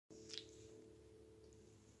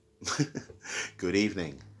Good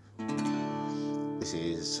evening. This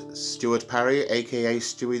is Stuart Parry, aka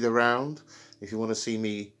Stewie the Round. If you want to see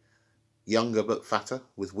me younger but fatter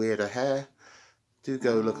with weirder hair, do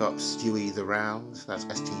go look up Stewie the Round. That's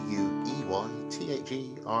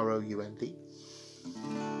STUEYTHEROUND.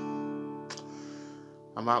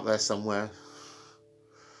 I'm out there somewhere.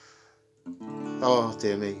 Oh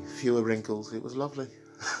dear me, fewer wrinkles. It was lovely.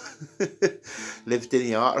 Lived in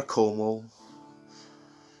the heart of Cornwall.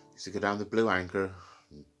 Used to go down the Blue Anchor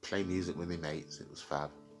and play music with my mates. It was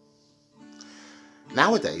fab.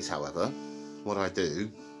 Nowadays, however, what I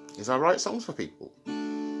do is I write songs for people.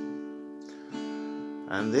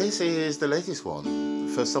 And this is the latest one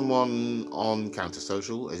for someone on Counter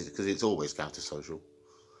Social, because it's always Counter Social.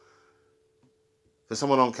 For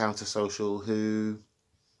someone on Counter Social who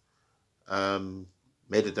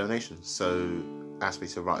made a donation, so asked me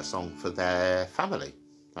to write a song for their family,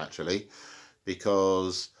 actually,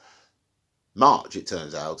 because March, it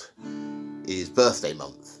turns out, is birthday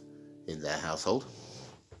month in their household.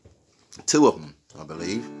 Two of them, I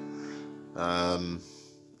believe.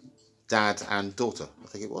 Dad and daughter, I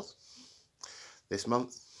think it was, this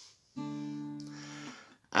month.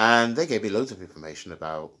 And they gave me loads of information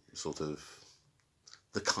about sort of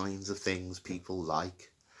the kinds of things people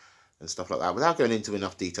like and stuff like that, without going into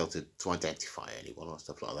enough detail to identify anyone or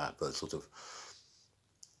stuff like that. But sort of,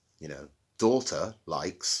 you know, daughter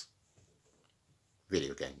likes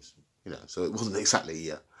video games, you know, so it wasn't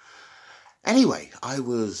exactly... Anyway, I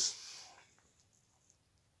was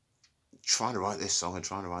trying to write this song, and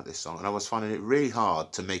I was finding it really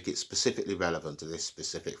hard to make it specifically relevant to this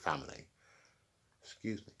specific family.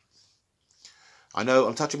 Excuse me. I know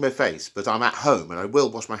I'm touching my face, but I'm at home and I will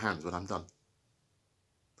wash my hands when I'm done.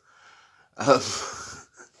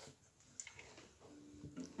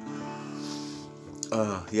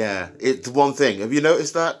 Yeah, it's one thing. Have you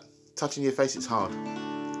noticed that? Touching your face is hard.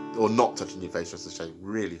 Or not touching your face, I should say,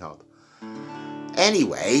 really hard.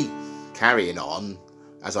 Anyway, carrying on,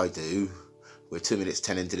 as I do. We're 2 minutes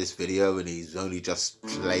 10 into this video and he's only just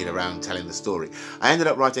played around telling the story. I ended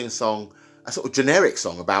up writing a song, a sort of generic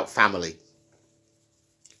song about family.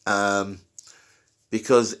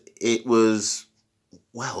 Because it was,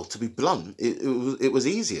 well, to be blunt, it was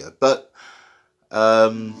easier. But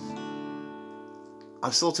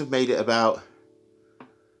I've sort of made it about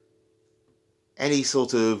any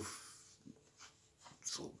sort of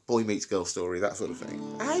boy meets girl story, that sort of thing.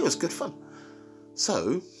 And it was good fun.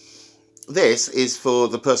 So this is for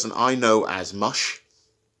the person I know as Mush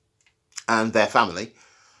and their family.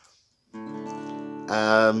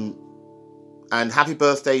 And happy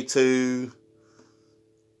birthday to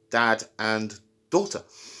Dad and daughter.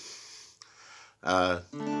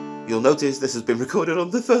 You'll notice this has been recorded on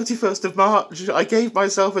the 31st of March. I gave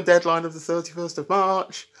myself a deadline of the 31st of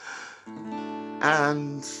March.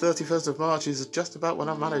 And 31st of March is just about when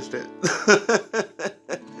I managed it.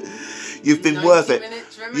 You've been worth it.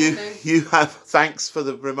 You have. Thanks for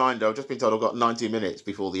the reminder. I've just been told I've got 90 minutes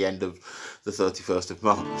before the end of the 31st of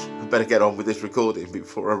March. I better get on with this recording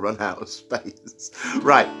before I run out of space.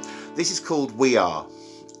 Right. This is called We Are.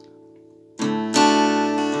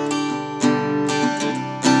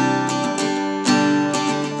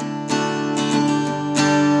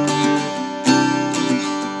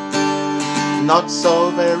 Not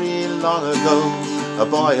so very long ago, a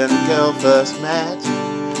boy and a girl first met.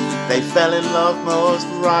 They fell in love most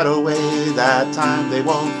right away. That time they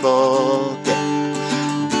won't forget.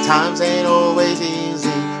 Times ain't always easy,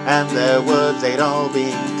 and their words ain't all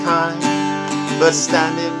been kind. But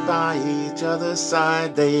standing by each other's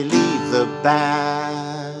side, they leave the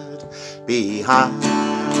bad behind.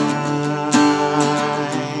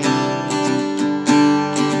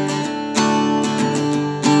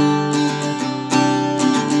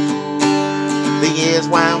 The years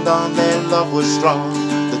wound on, their love was strong.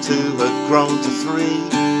 The two had grown to three.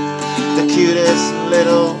 The cutest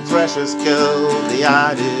little precious girl the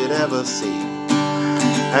eye did ever see.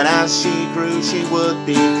 And as she grew, she would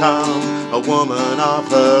become a woman of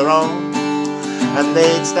her own. And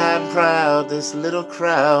they'd stand proud, this little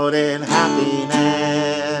crowd, in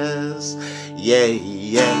happiness. Yeah,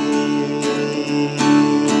 yeah.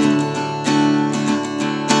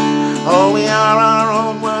 Oh, we are our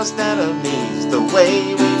own worst enemies, the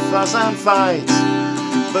way we fuss and fight.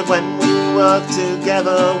 But when we work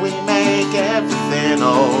together, we make everything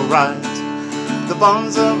alright. The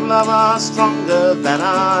bonds of love are stronger than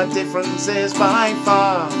our differences by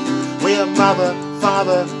far. We are mother,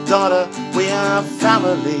 father, daughter, we are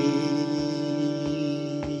family.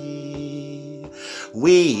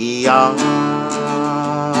 We are.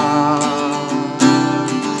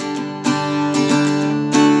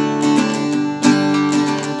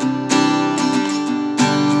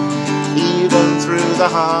 the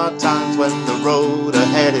hard times when the road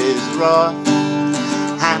ahead is rough.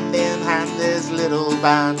 Hand in hand this little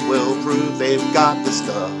band will prove they've got the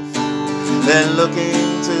stuff. They're looking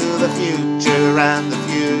to the future and the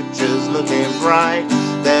future's looking bright.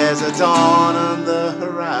 There's a dawn on the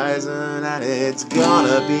horizon and it's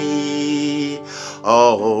gonna be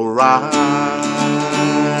alright.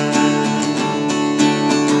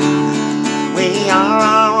 We are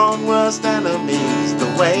our own worst enemies,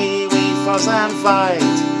 the way we fuss and fight.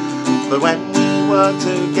 But when we work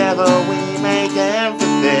together we make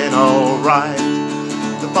everything alright.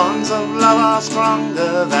 The bonds of love are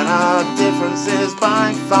stronger than our differences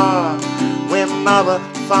by far. We're mother,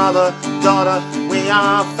 father, daughter, we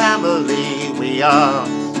are family, we are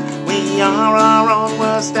our own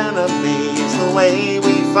worst enemies, the way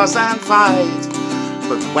we fuss and fight.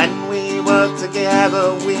 But when we work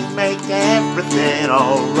together we make everything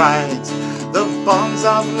alright. The bonds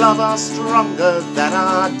of love are stronger than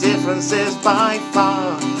our differences by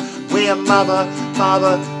far. We are mother,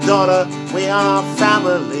 father, daughter, we are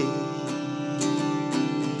family.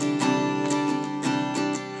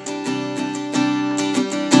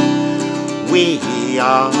 We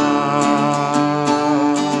are.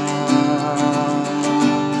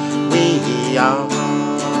 We are.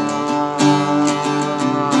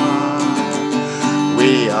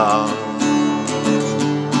 We are.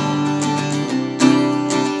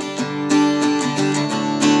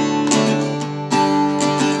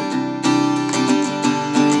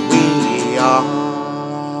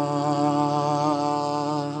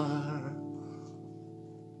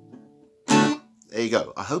 There you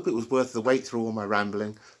go. I hope it was worth the wait through all my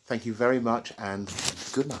rambling. Thank you very much and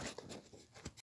good night.